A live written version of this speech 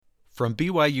From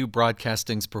BYU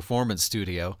Broadcasting's Performance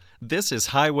Studio, this is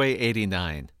Highway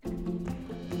 89.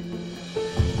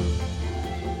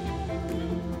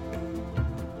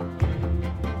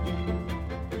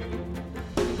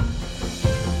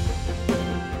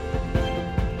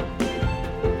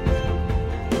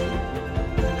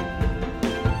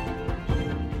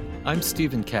 I'm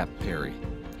Stephen Kapp Perry.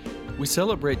 We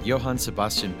celebrate Johann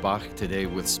Sebastian Bach today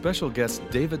with special guest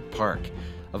David Park,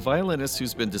 a violinist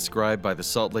who's been described by the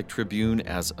Salt Lake Tribune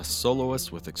as a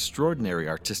soloist with extraordinary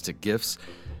artistic gifts.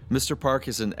 Mr. Park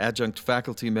is an adjunct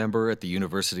faculty member at the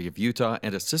University of Utah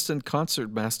and assistant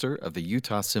concertmaster of the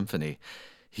Utah Symphony.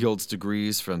 He holds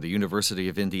degrees from the University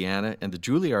of Indiana and the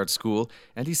Juilliard School,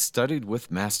 and he studied with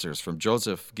masters from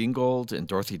Joseph Gingold and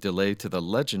Dorothy DeLay to the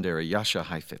legendary Jascha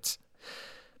Heifetz.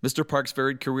 Mr. Park's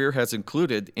varied career has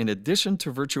included, in addition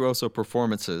to virtuoso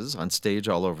performances on stage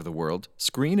all over the world,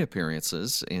 screen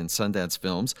appearances in Sundance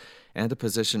films, and a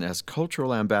position as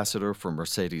cultural ambassador for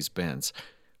Mercedes-Benz.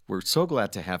 We're so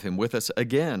glad to have him with us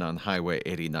again on Highway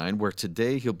 89, where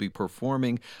today he'll be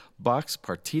performing Bach's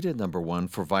Partita No. 1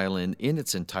 for violin in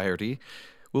its entirety.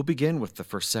 We'll begin with the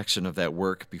first section of that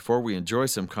work. Before we enjoy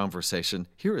some conversation,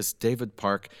 here is David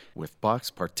Park with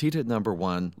Bach's Partita No.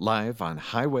 1 live on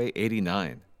Highway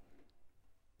 89.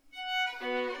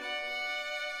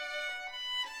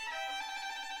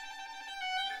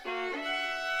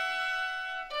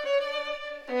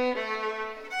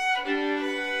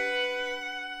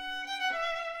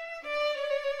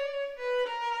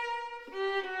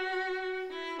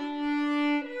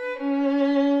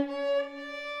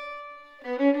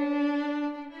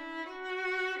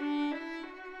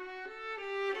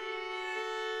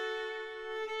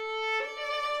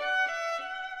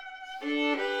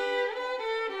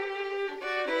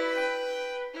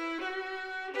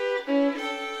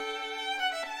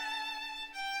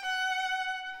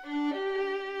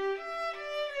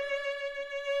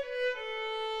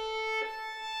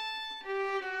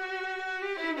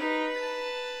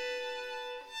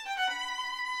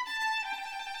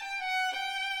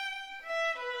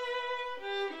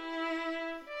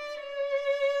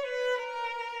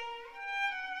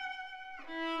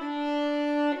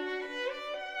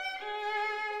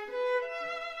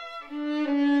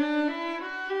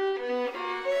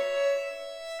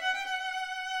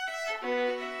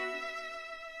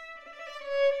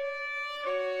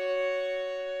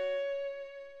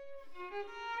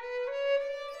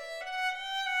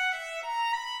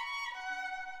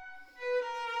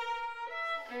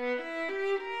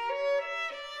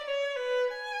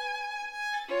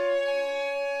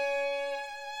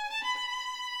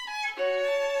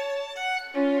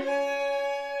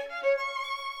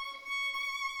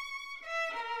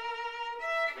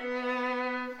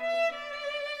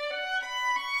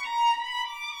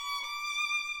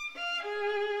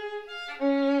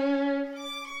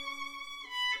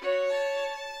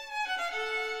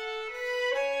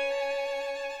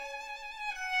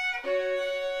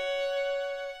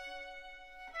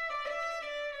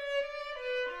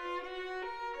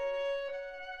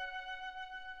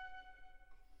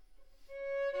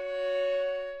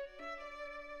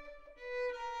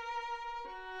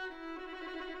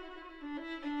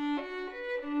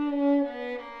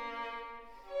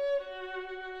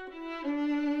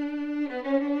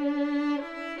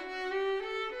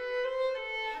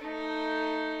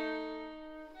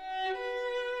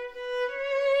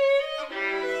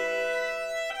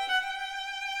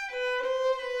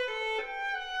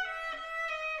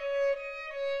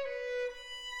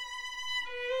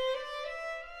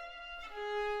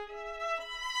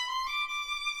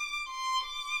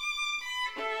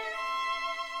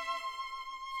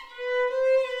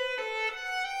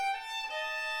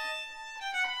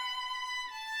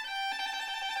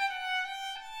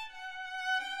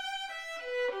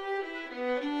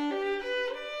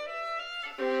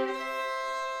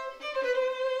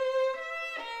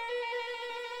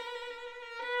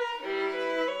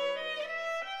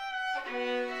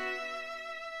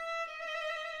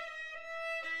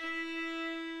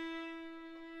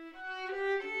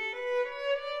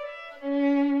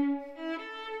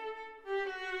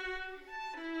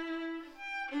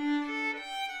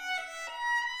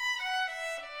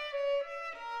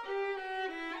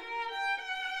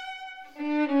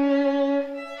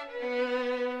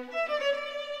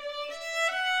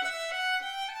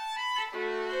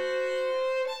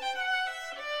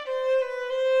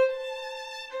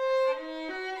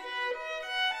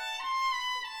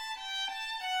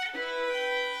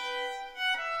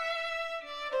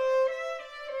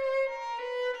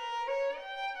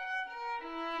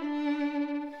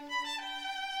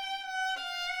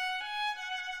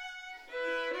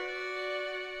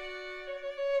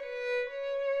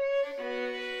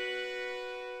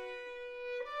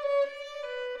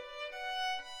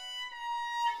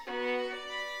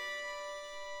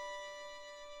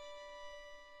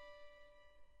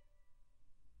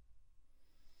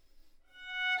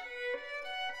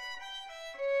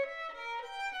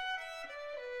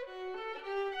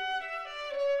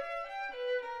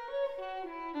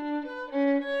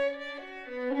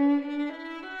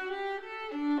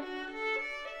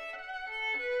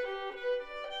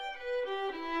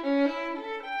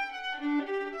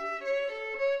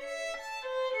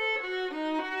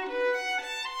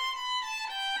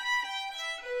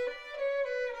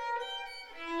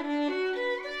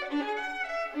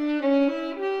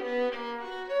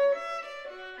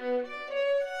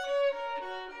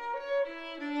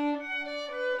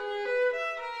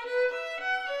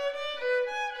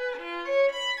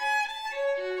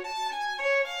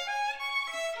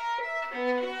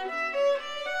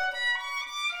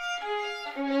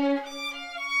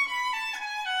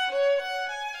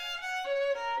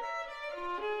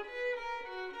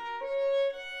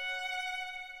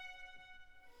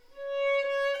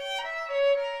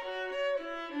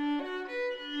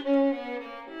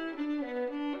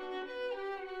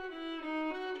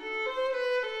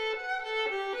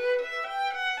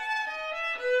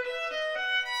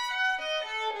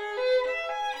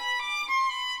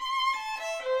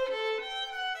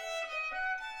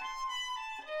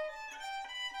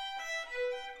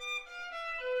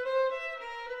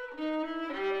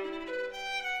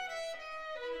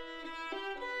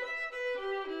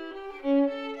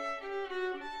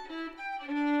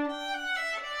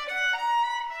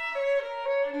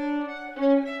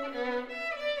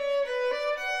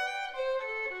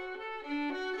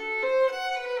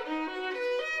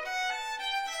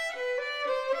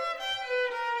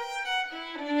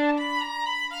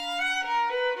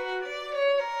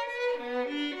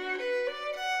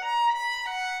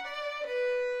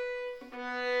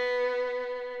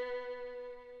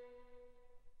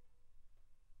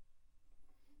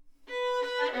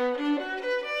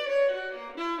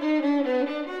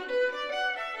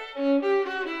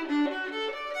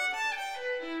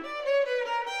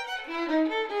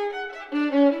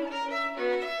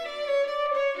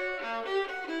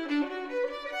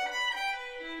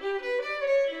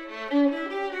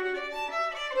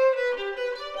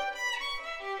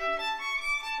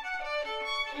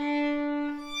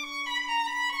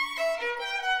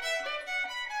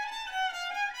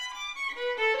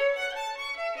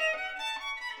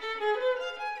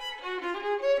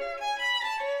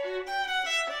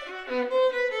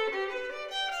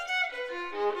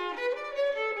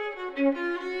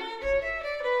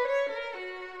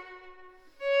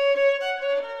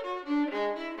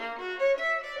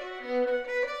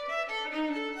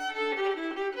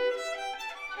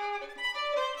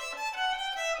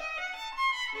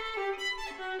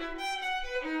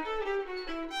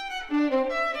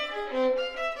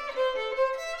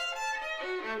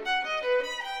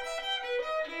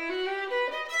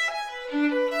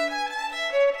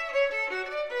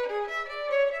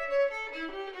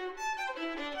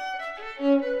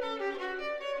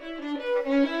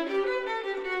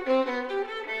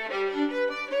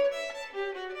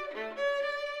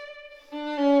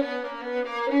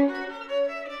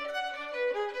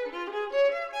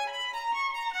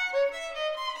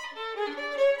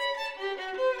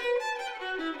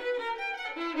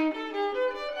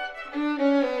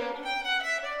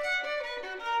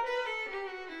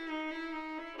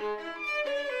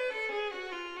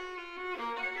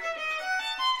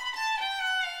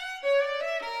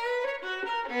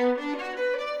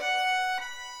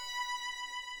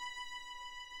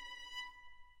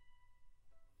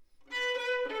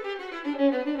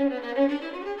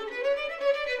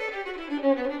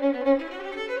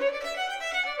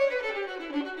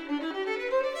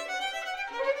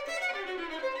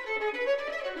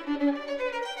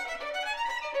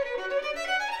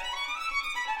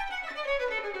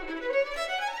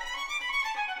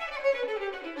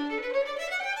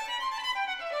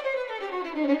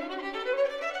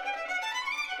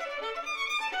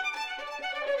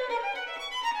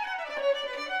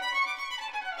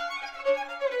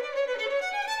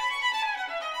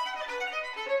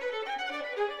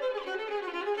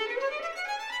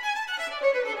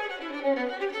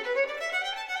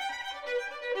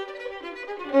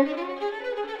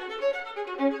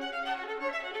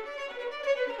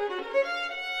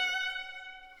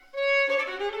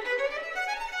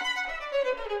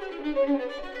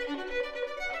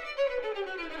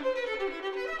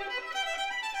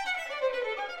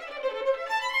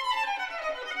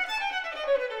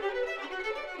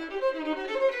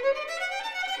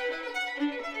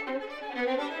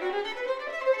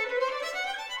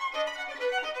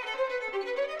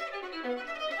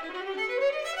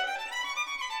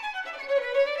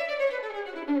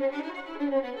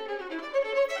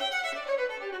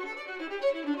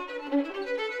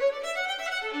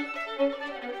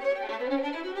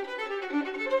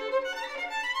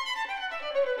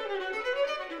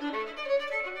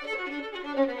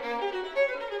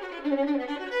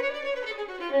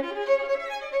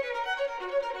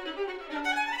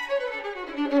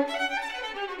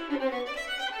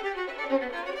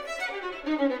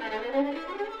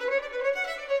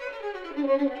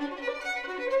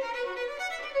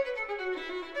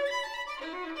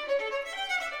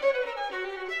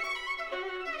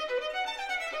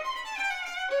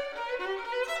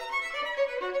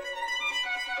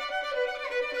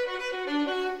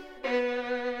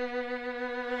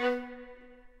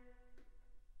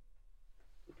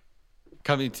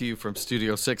 Coming to you from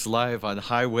Studio 6 live on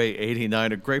Highway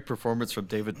 89, a great performance from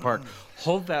David Park.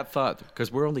 Hold that thought,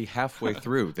 because we're only halfway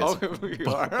through this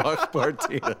Bach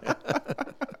Partita.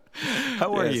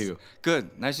 How are you?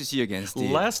 Good. Nice to see you again, Steve.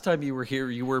 Last time you were here,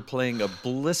 you were playing a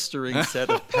blistering set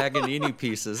of Paganini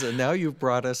pieces, and now you've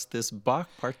brought us this Bach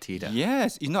Partita.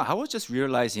 Yes. I was just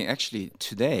realizing actually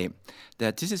today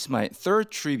that this is my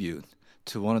third tribute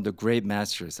to one of the great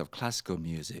masters of classical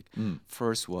music.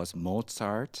 First was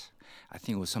Mozart. I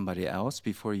think it was somebody else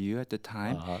before you at the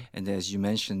time. And as you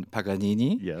mentioned,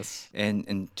 Paganini. Yes.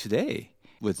 And today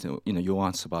with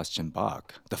Johann Sebastian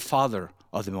Bach, the father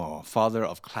of them all, father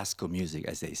of classical music,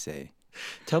 as they say.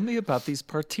 Tell me about these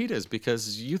partitas,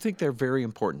 because you think they're very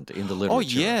important in the literature. Oh,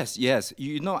 yes.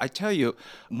 I tell you,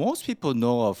 most people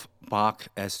know of Bach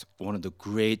as one of the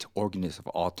great organists of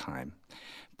all time.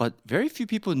 But very few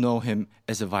people know him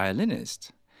as a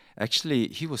violinist. Actually,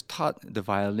 he was taught the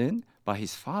violin by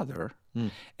his father.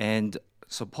 And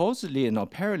supposedly and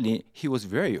apparently, he was a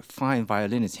very fine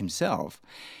violinist himself.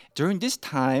 During this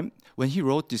time, when he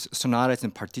wrote these sonatas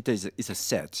and partitas, is a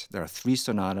set. There are 3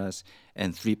 sonatas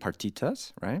and 3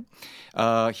 partitas, right?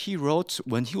 He wrote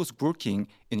when he was working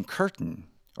in Köln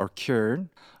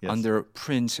under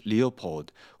Prince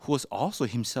Leopold, who was also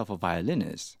himself a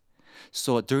violinist.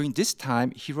 So during this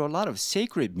time, he wrote a lot of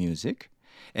sacred music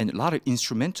and a lot of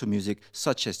instrumental music,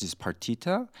 such as this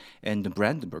partita and the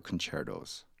Brandenburg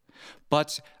concertos.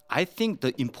 But I think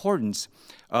the importance,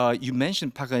 you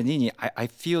mentioned Paganini, I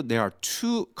feel there are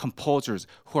 2 composers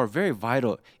who are very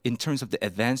vital in terms of the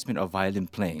advancement of violin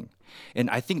playing. And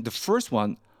I think the first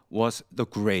one was the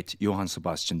great Johann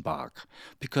Sebastian Bach.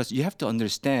 Because you have to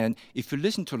understand, if you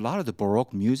listen to a lot of the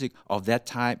Baroque music of that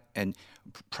time and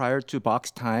prior to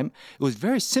Bach's time, it was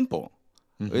very simple.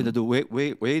 The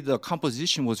way the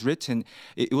composition was written,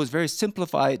 it was very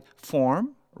simplified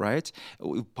form, right?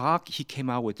 Bach, he came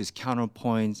out with his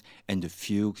counterpoints and the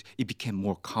fugues. It became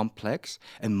more complex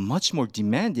and much more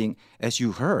demanding, as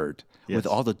you heard, with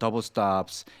all the double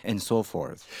stops and so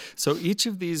forth. So each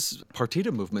of these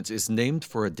partita movements is named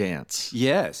for a dance.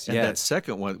 Yes, And that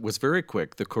second one was very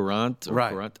quick, the courant.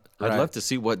 I'd love to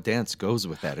see what dance goes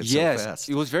with that. It's so fast.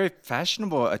 It was very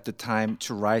fashionable at the time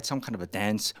to write some kind of a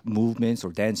dance movements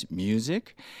or dance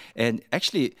music. And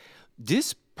actually,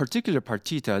 this particular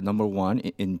partita, number 1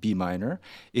 in B minor,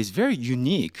 is very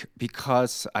unique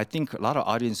because I think a lot of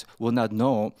audience will not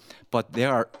know, but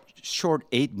there are short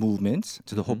 8 movements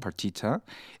to the whole partita,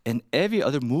 and every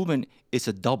other movement is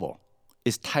a double.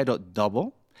 It's titled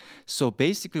double. So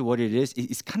basically what it is,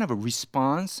 it's kind of a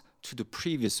response to the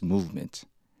previous movement.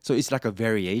 So it's like a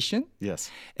variation. Yes.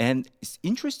 And the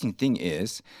interesting thing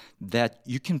is that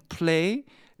you can play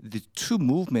the 2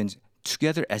 movements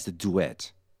together as a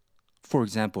duet. For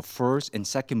example, first and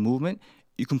second movement,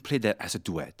 you can play that as a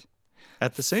duet.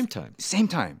 At the same time? Same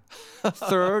time.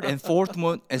 Third and fourth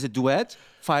one as a duet,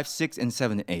 5, 6, and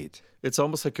 7, and 8. It's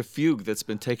almost like a fugue that's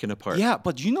been taken apart. Yeah,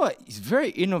 but it's very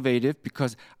innovative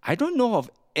because I don't know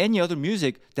of any other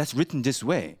music that's written this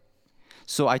way.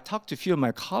 So I talked to a few of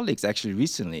my colleagues actually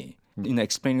recently,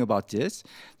 explaining about this,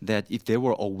 that if they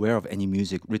were aware of any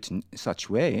music written in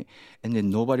such way, and then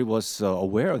nobody was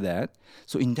aware of that.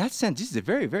 So in that sense, this is a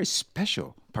very, very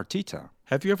special partita.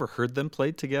 Have you ever heard them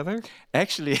played together?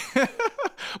 Actually,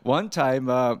 one time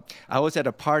I was at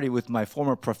a party with my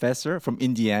former professor from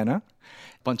Indiana.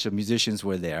 A bunch of musicians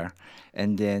were there.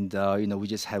 And then, we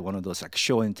just had one of those like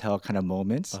show and tell kind of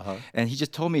moments. And he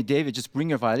just told me, David, just bring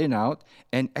your violin out.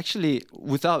 And actually,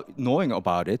 without knowing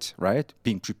about it, right,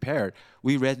 being prepared,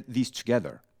 we read these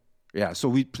together. Yeah, so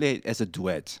we played as a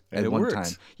duet and at one works.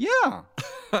 time. Yeah.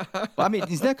 I mean,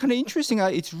 is that kind of interesting?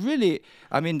 It's really,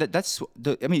 it's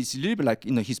a little bit like,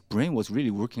 his brain was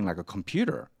really working like a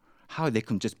computer. How they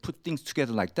can just put things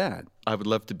together like that. I would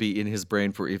love to be in his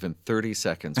brain for even 30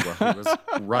 seconds while he was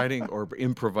writing or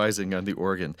improvising on the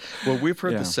organ. Well, we've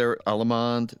heard the Sarah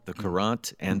Allemande, the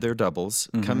Courant, and their doubles.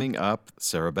 Coming up,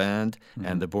 Sarabande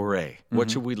and the Bourrée.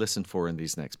 What should we listen for in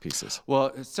these next pieces? Well,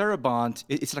 Sarabande,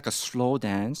 it's like a slow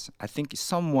dance. I think it's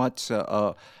somewhat,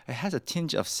 it has a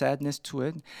tinge of sadness to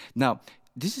it. Now,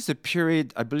 this is a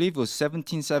period, I believe it was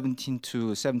 1717 to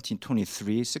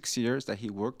 1723, 6 years that he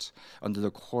worked under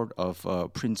the court of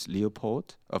Prince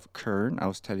Leopold of Köln, I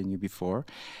was telling you before.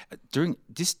 During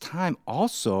this time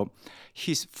also,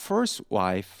 his first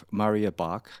wife, Maria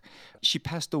Bach, she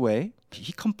passed away.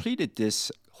 He completed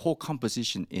this whole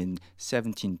composition in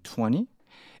 1720,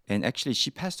 and actually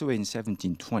she passed away in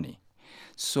 1720.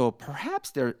 So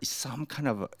perhaps there is some kind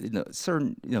of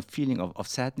certain feeling of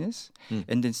sadness,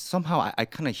 and then somehow I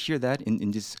kind of hear that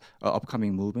in this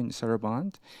upcoming movement,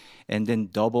 Sarabande, and then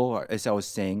double, as I was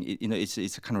saying,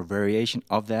 it's a kind of variation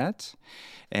of that,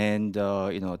 and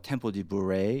Tempo di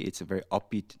Bourrée, it's a very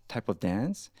upbeat type of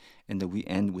dance, and then we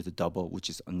end with a double, which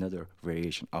is another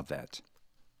variation of that.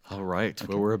 All right. Okay.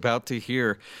 Well, we're about to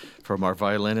hear from our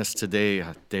violinist today,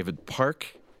 David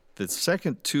Park, the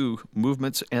second 2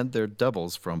 movements and their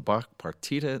doubles from Bach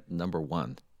Partita number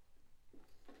 1.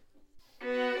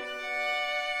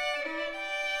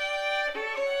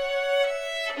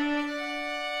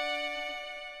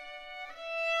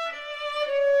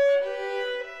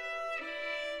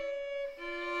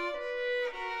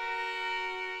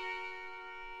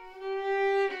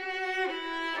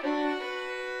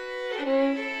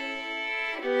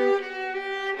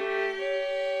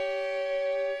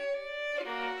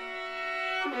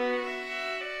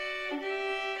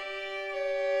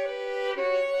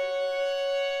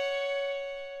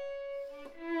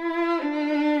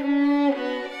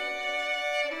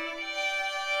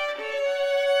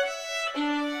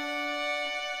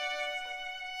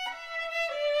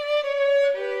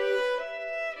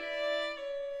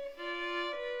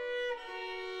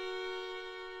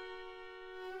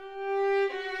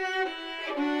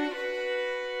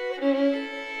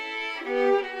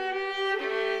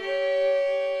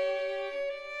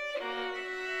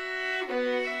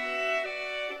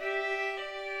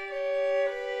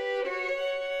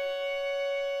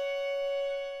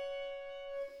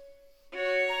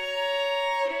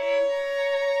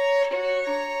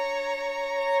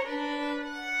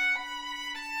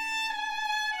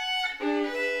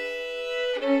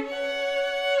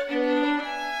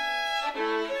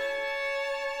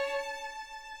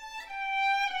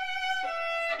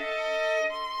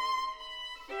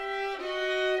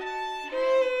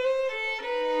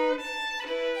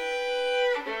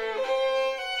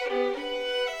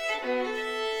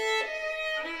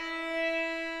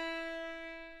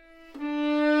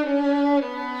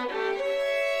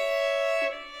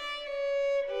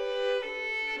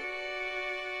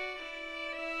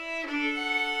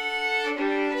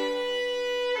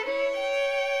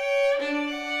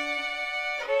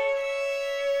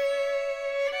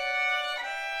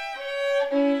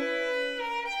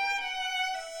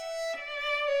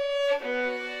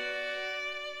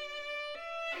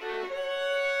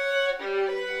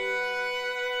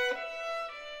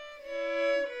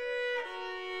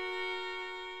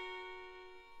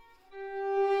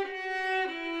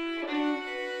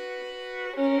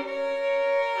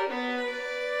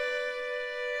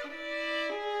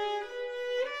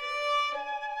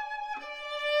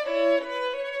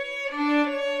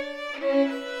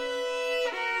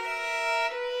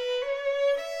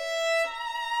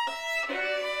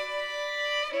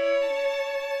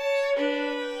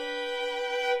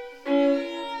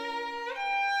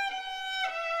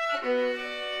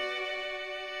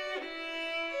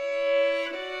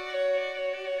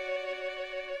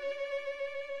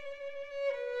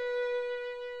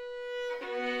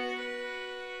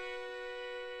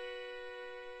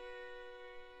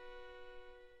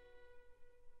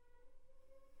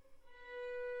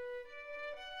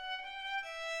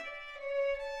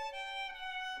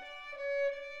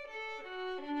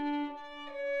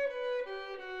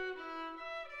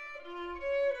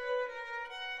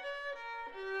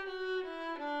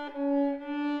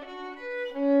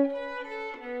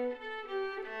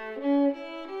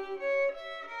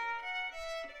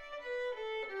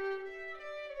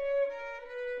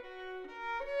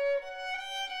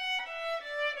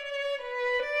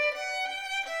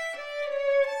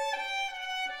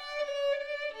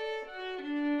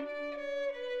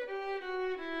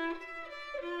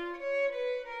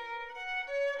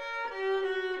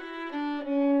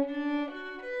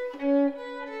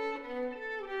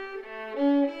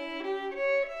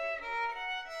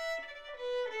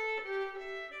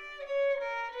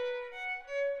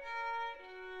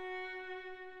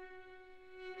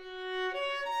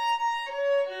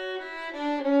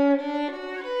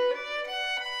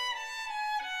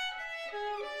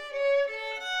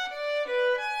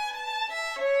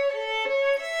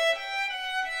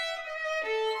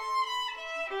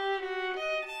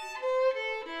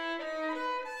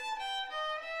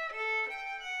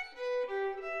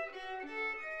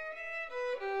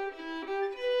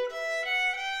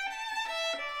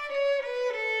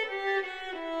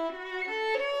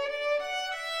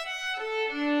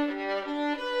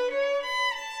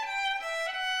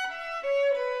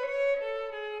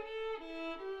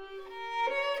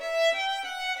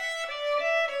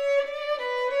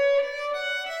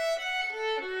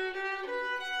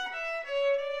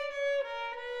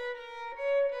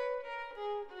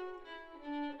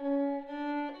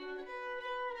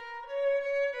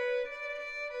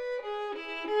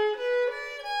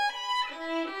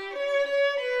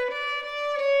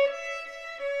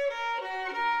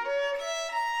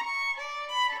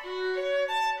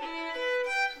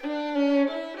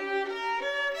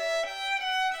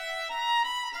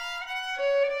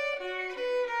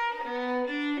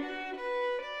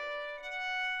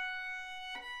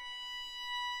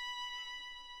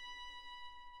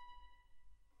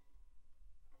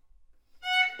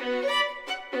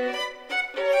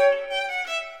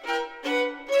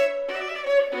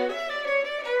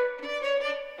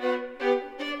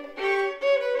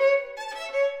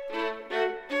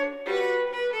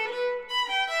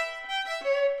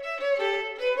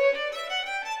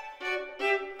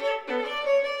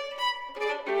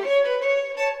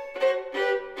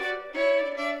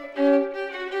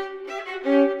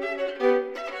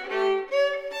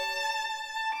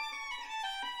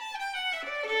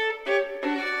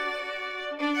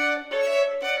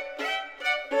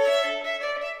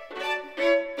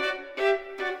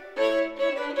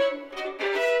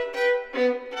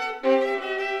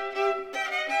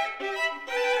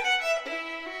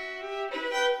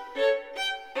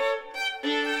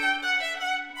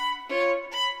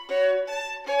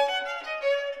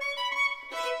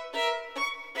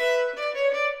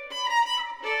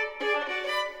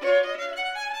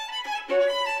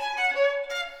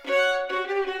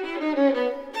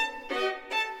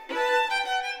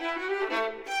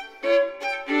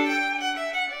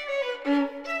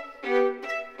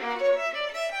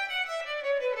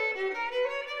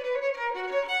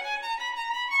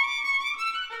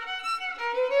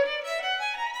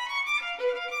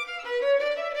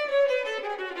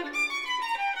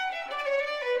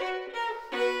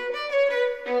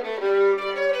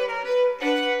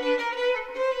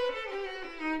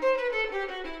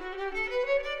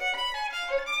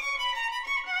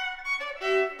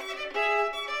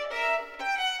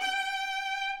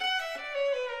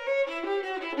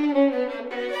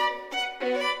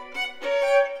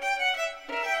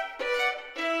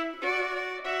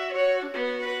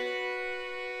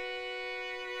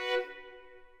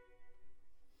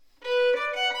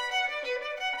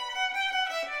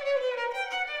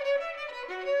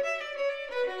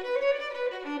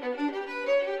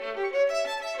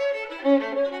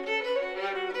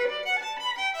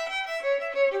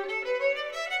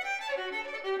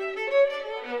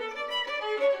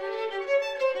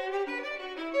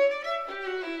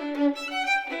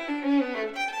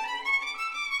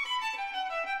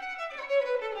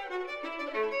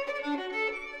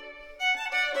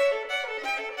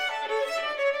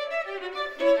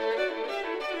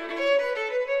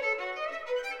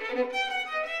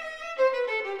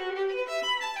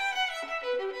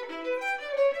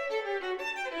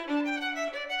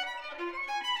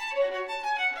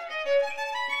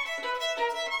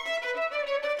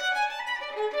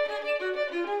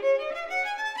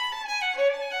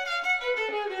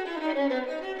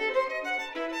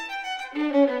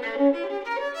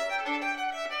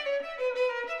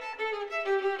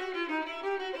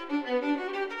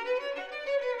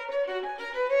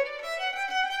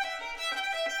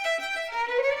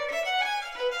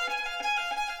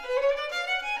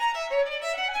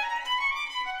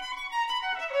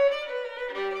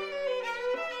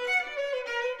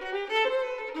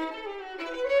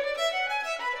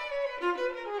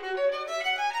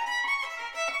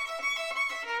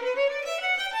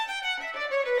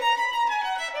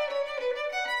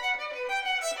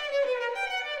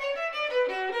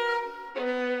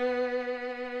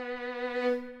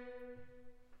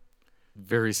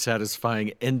 Very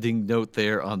satisfying ending note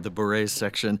there on the Bourrée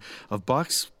section of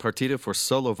Bach's Partita for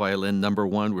Solo Violin Number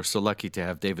 1. We're so lucky to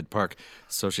have David Park,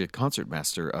 Associate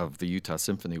Concertmaster of the Utah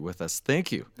Symphony, with us.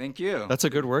 Thank you. Thank you. That's a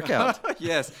good workout.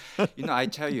 Yes. I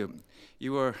tell you,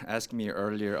 you were asking me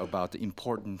earlier about the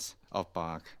importance of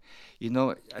Bach.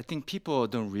 I think people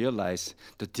don't realize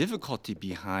the difficulty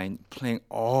behind playing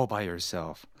all by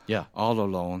yourself. Yeah. All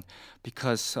alone.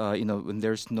 Because, when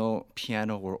there's no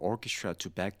piano or orchestra to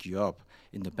back you up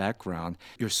in the background,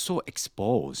 you're so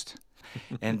exposed.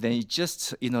 And then you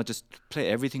just play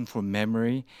everything from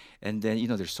memory. And then,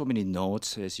 there's so many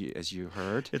notes, as you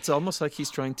heard. It's almost like he's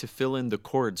trying to fill in the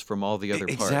chords from all the other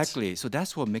parts. Exactly. So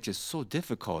that's what makes it so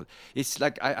difficult. It's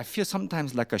like I feel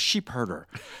sometimes like a sheep herder.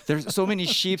 There's so many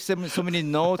sheep, so many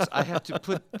notes. I have to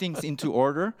put things into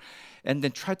order and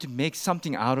then try to make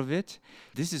something out of it.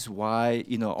 This is why,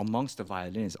 amongst the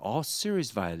violinists, all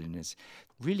serious violinists,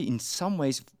 really in some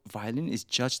ways, violin is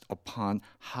judged upon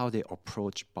how they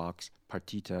approach Bach's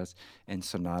partitas and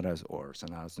sonatas, or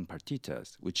sonatas and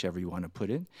partitas, whichever you want to put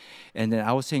it. And then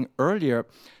I was saying earlier,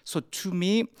 so to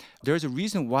me, there's a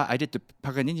reason why I did the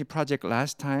Paganini project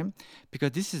last time,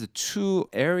 because this is a two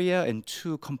area and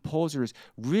two composers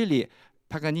really,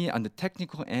 Paganini on the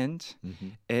technical end,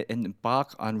 and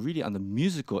Bach on the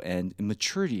musical end,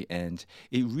 maturity end.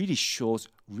 It really shows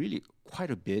really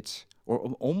quite a bit, or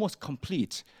almost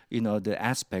complete, the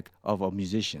aspect of a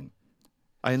musician.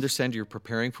 I understand you're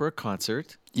preparing for a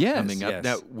concert. Yes, coming up. yes.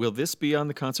 Now, will this be on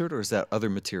the concert, or is that other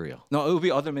material? No, it will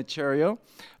be other material.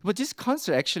 But this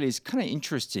concert actually is kind of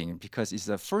interesting because it's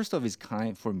the first of its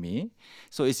kind for me.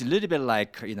 So it's a little bit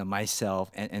like,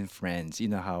 myself and friends. You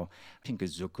know how Pinker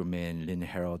Zuckerman, Lynn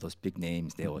Harrell, those big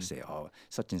names, they will say, oh,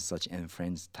 such and such and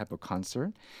friends type of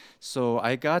concert. So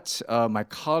I got my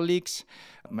colleagues,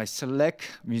 my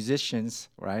select musicians,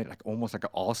 right? Like almost like an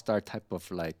all-star type of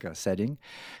like setting.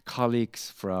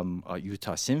 Colleagues from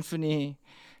Utah Symphony,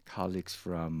 colleagues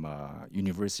from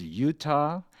University of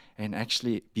Utah, and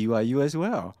actually BYU as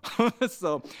well.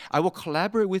 So I will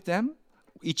collaborate with them.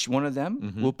 Each one of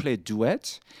them will play a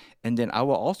duet, and then I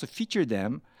will also feature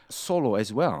them solo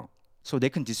as well, so they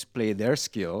can display their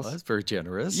skills. Well, that's very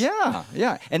generous. Yeah,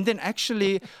 yeah. And then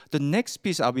actually, the next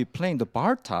piece I'll be playing, the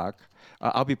Bartok,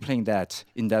 I'll be playing that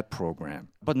in that program,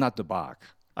 but not the Bach.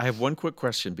 I have one quick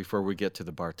question before we get to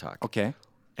the Bartok. Okay.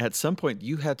 At some point,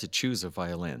 you had to choose a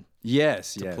violin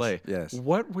Yes, to yes, play. yes.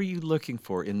 What were you looking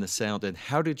for in the sound, and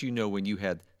how did you know when you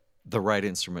had the right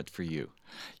instrument for you?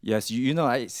 Yes,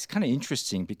 it's kind of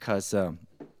interesting because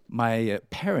my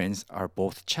parents are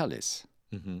both cellists,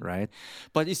 right?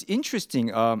 But it's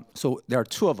interesting. So there are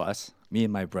two of us, me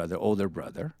and my brother, older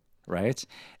brother, right?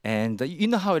 And you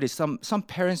know how it is. Some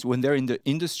parents, when they're in the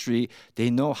industry, they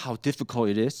know how difficult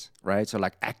it is, right? So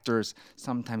like actors,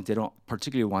 sometimes they don't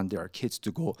particularly want their kids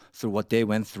to go through what they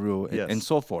went through and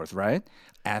so forth, right?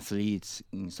 Athletes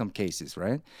in some cases,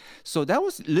 right? So that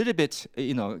was a little bit,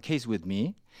 case with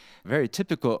me. Very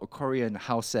typical Korean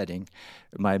house setting.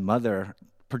 My mother,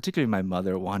 particularly my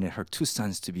mother, wanted her two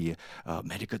sons to be a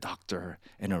medical doctor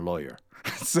and a lawyer.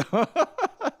 So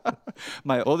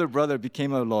my older brother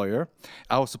became a lawyer.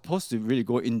 I was supposed to really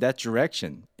go in that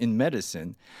direction in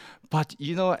medicine. But,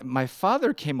 my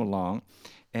father came along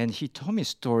and he told me a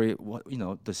story,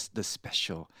 the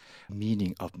special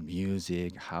meaning of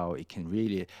music, how it can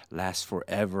really last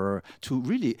forever, to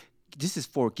really this is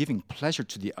for giving pleasure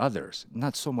to the others,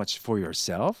 not so much for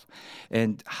yourself.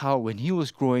 And how when he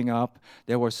was growing up,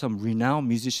 there were some renowned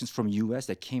musicians from US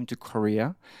that came to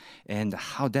Korea, and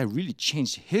how that really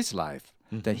changed his life.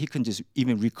 That he can just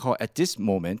even recall at this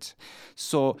moment.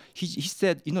 So he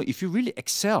said, if you really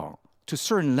excel to a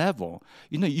certain level,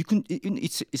 you can.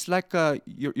 It's like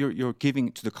you're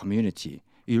giving to the community.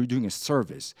 You're doing a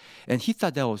service. And he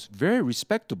thought that was very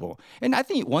respectable. And I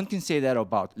think one can say that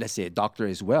about, let's say, a doctor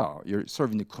as well. You're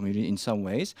serving the community in some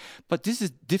ways. But this is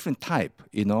different type,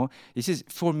 This is,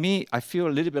 for me, I feel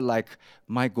a little bit like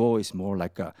my goal is more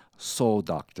like a soul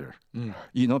doctor,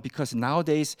 because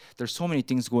nowadays there's so many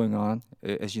things going on,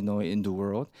 as you know, in the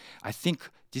world. I think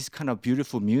this kind of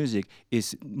beautiful music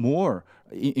is more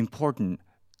important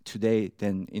today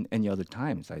than in any other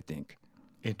times, I think.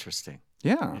 Interesting.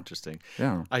 Yeah. Interesting.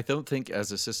 Yeah. I don't think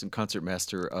as assistant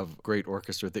concertmaster of great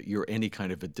orchestra that you're any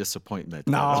kind of a disappointment.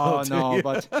 No,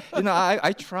 but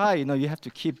I try, you have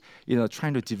to keep,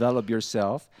 trying to develop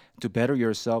yourself, to better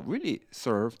yourself, really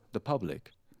serve the public.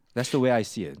 That's the way I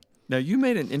see it. Now, you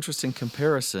made an interesting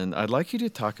comparison. I'd like you to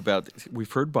talk about,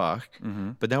 we've heard Bach,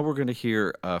 but now we're going to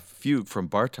hear a fugue from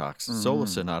Bartok's solo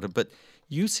sonata, but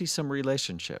you see some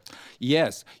relationship.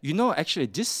 Yes. Actually,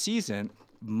 this season,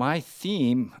 my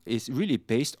theme is really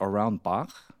based around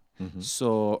Bach.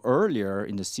 So earlier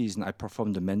in the season, I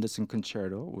performed the Mendelssohn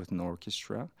Concerto with an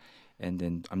orchestra, and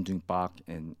then I'm doing Bach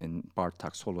and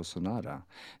Bartok solo sonata.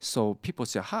 So people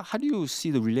say, how do you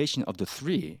see the relation of the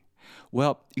three?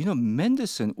 Well,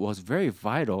 Mendelssohn was very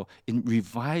vital in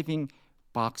reviving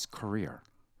Bach's career.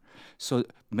 So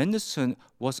Mendelssohn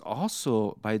was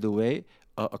also, by the way,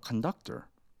 a conductor,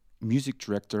 music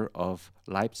director of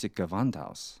Leipzig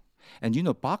Gewandhaus. And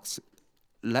Bach's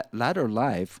latter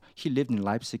life, he lived in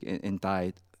Leipzig and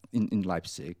died in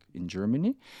Leipzig, in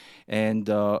Germany. And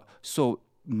so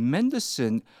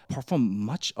Mendelssohn performed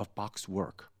much of Bach's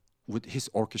work with his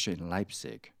orchestra in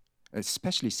Leipzig,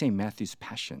 especially St. Matthew's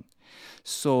Passion.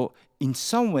 So in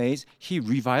some ways, he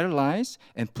revitalized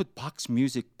and put Bach's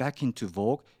music back into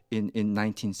vogue in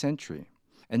 19th century.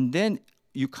 And then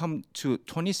you come to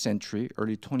 20th century,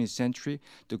 early 20th century,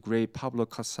 the great Pablo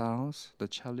Casals, the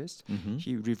cellist,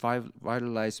 he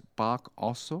revitalized Bach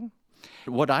also.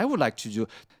 What I would like to do,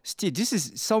 Steve, this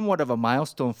is somewhat of a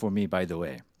milestone for me, by the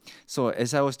way. So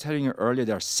as I was telling you earlier,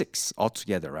 there are 6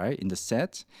 altogether, right, in the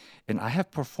set. And I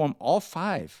have performed all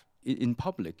 5 in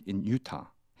public in Utah.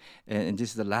 And this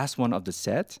is the last one of the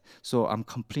set. So I'm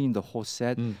completing the whole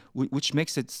set, which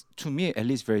makes it, to me, at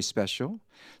least very special.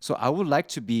 So I would like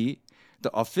to be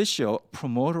the official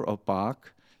promoter of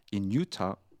Bach in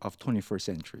Utah of 21st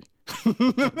century.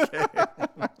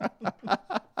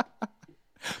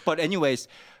 But anyways,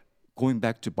 going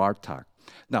back to Bartok.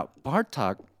 Now,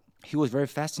 Bartok, he was very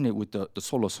fascinated with the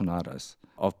solo sonatas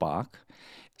of Bach.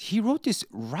 He wrote this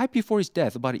right before his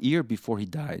death, about a year before he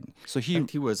died. So And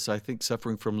he was, I think,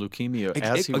 suffering from leukemia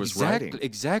as he was exactly, writing.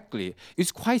 Exactly.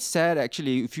 It's quite sad,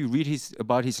 actually, if you read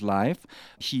about his life.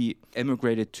 He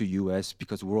emigrated to U.S.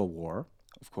 because of World War,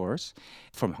 of course,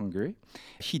 from Hungary.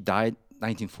 He died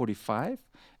 1945,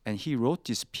 and he wrote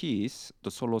this piece, the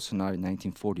solo sonata in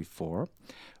 1944,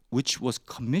 which was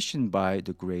commissioned by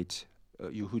the great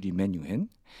Yehudi Menuhin.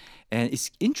 And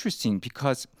it's interesting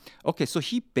because, okay, so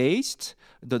he based,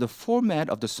 the format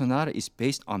of the sonata is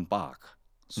based on Bach.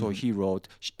 So he wrote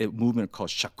a movement called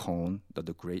chaconne,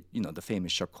 the great, the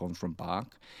famous chaconne from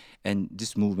Bach, and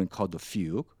this movement called the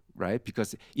fugue, right?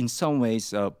 Because in some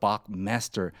ways, Bach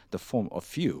mastered the form of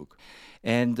fugue.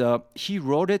 And he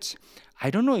wrote it, I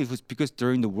don't know if it was because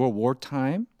during the World War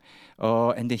time,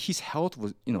 and then his health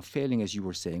was, failing, as you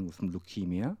were saying, from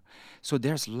leukemia. So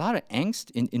there's a lot of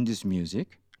angst in this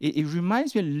music. It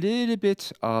reminds me a little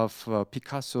bit of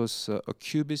Picasso's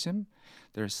Cubism.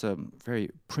 There's some very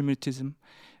primitivism,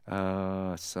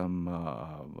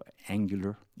 some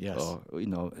angular, Yes.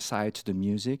 side to the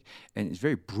music, and it's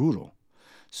very brutal.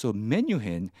 So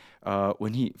Menuhin,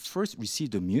 when he first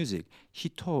received the music, he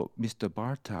told Mr.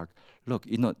 Bartok, look,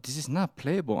 this is not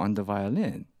playable on the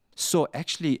violin. So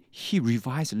actually, he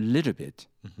revised a little bit.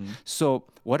 So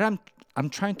what I'm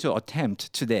trying to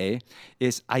attempt today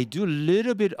is I do a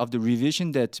little bit of the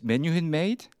revision that Menuhin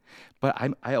made, but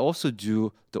I also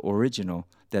do the original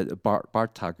that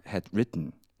Bartok had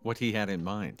written. What he had in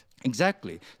mind.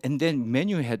 Exactly. And then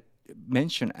Menuhin had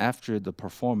mentioned after the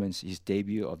performance, his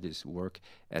debut of this work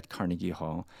at Carnegie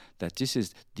Hall, that this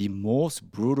is the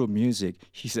most brutal music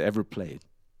he's ever played.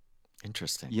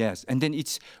 Interesting. Yes, and then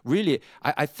it's really,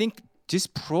 I think this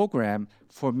program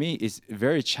for me is a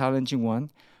very challenging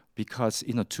one because,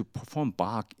 to perform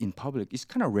Bach in public is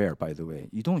kind of rare, by the way.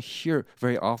 You don't hear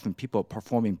very often people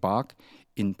performing Bach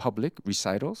in public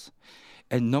recitals.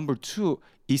 And number two,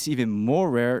 it's even more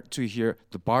rare to hear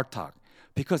the Bartok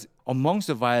because amongst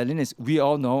the violinists, we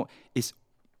all know it's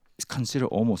considered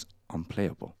almost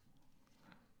unplayable.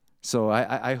 So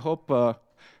I hope...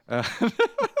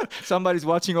 somebody's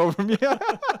watching over me.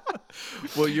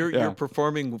 Well, you're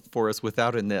performing for us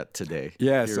without a net today.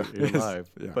 Yes, you're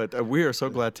live. Yeah. But we are so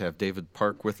glad to have David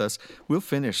Park with us. We'll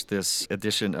finish this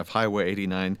edition of Highway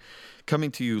 89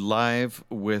 coming to you live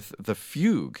with the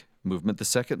Fugue movement, the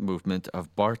second movement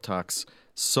of Bartok's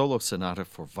solo sonata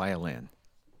for violin.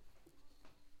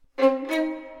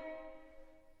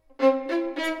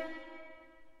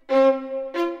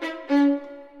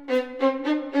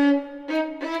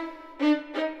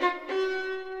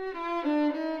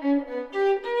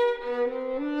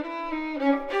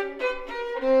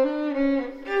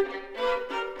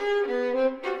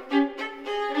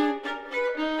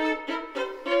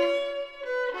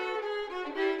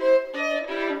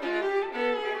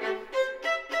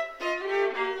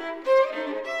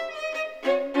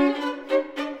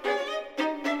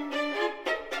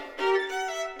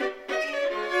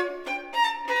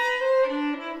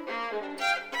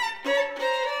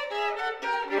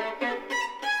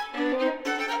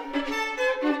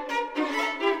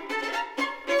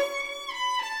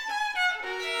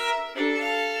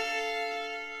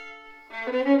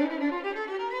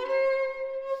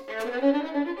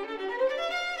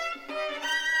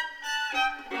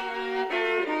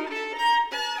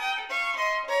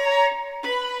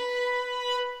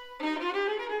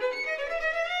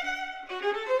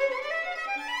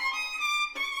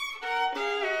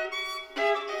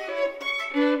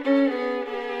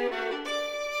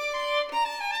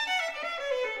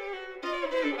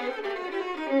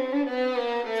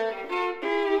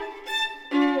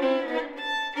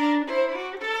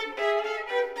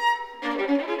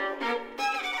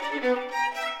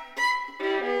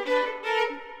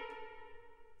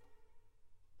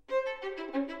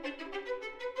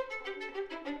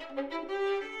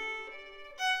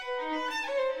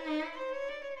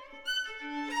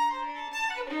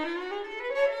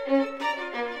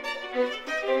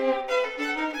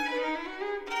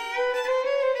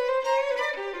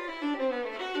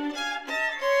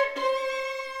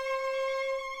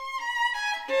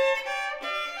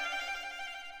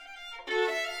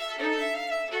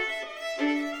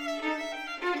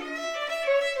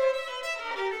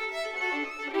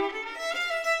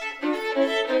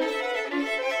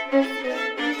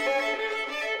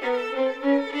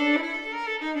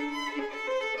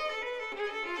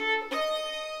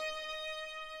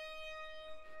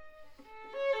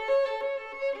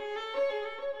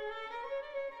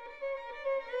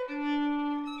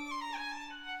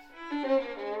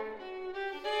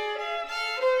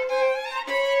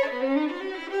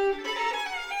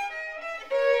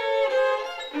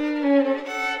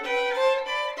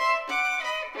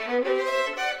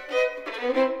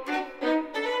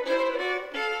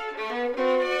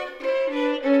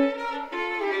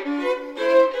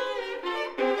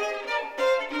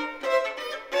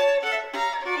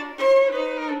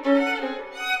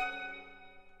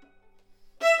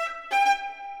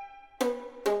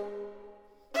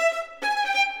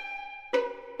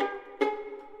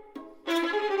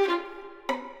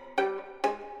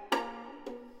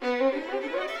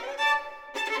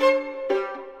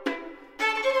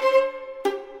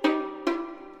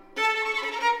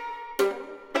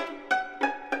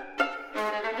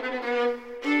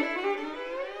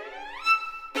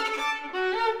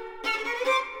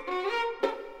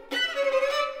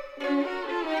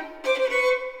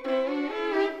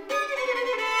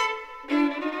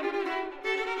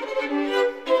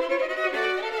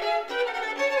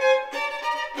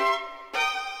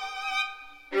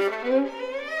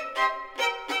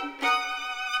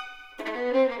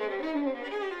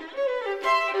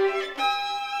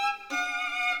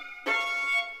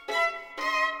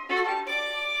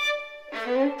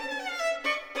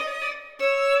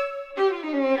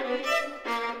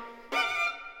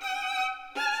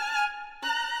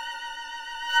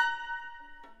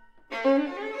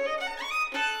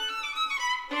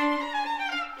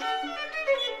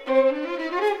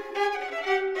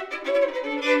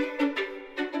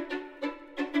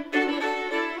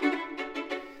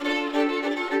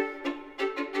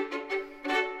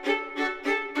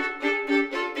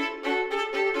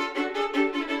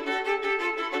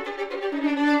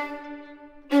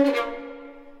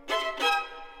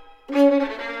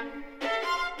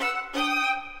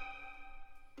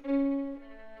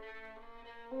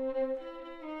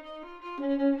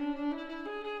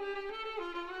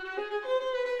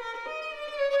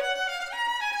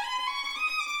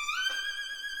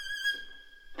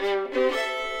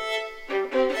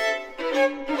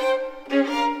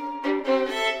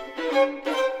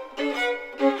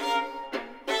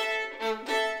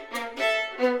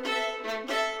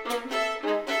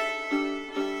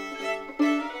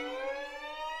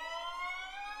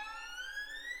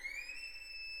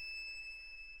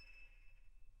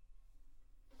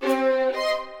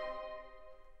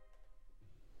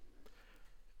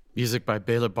 Music by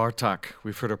Bela Bartok.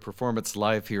 We've heard a performance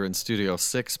live here in Studio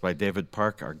 6 by David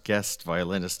Park, our guest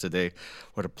violinist today.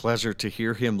 What a pleasure to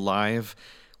hear him live.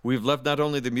 We've loved not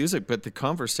only the music, but the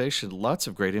conversation. Lots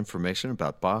of great information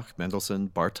about Bach, Mendelssohn,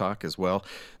 Bartok as well.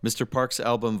 Mr. Park's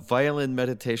album, Violin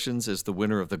Meditations, is the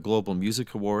winner of the Global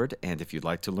Music Award. And if you'd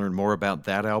like to learn more about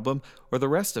that album or the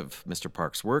rest of Mr.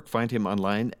 Park's work, find him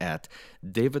online at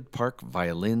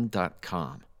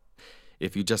davidparkviolin.com.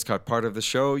 If you just caught part of the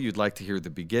show, you'd like to hear the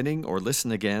beginning or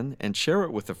listen again and share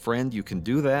it with a friend, you can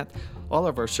do that. All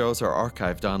of our shows are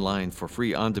archived online for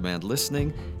free on-demand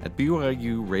listening at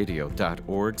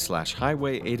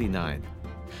byuradio.org/highway89.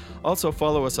 Also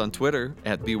follow us on Twitter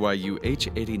at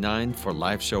BYUH89 for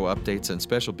live show updates and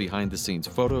special behind-the-scenes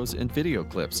photos and video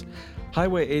clips.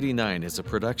 Highway 89 is a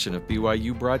production of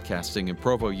BYU Broadcasting in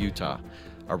Provo, Utah.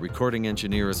 Our recording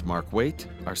engineer is Mark Waite.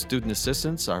 Our student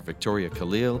assistants are Victoria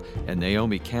Khalil and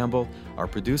Naomi Campbell. Our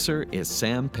producer is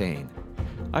Sam Payne.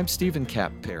 I'm Stephen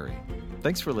Kapp Perry.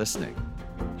 Thanks for listening.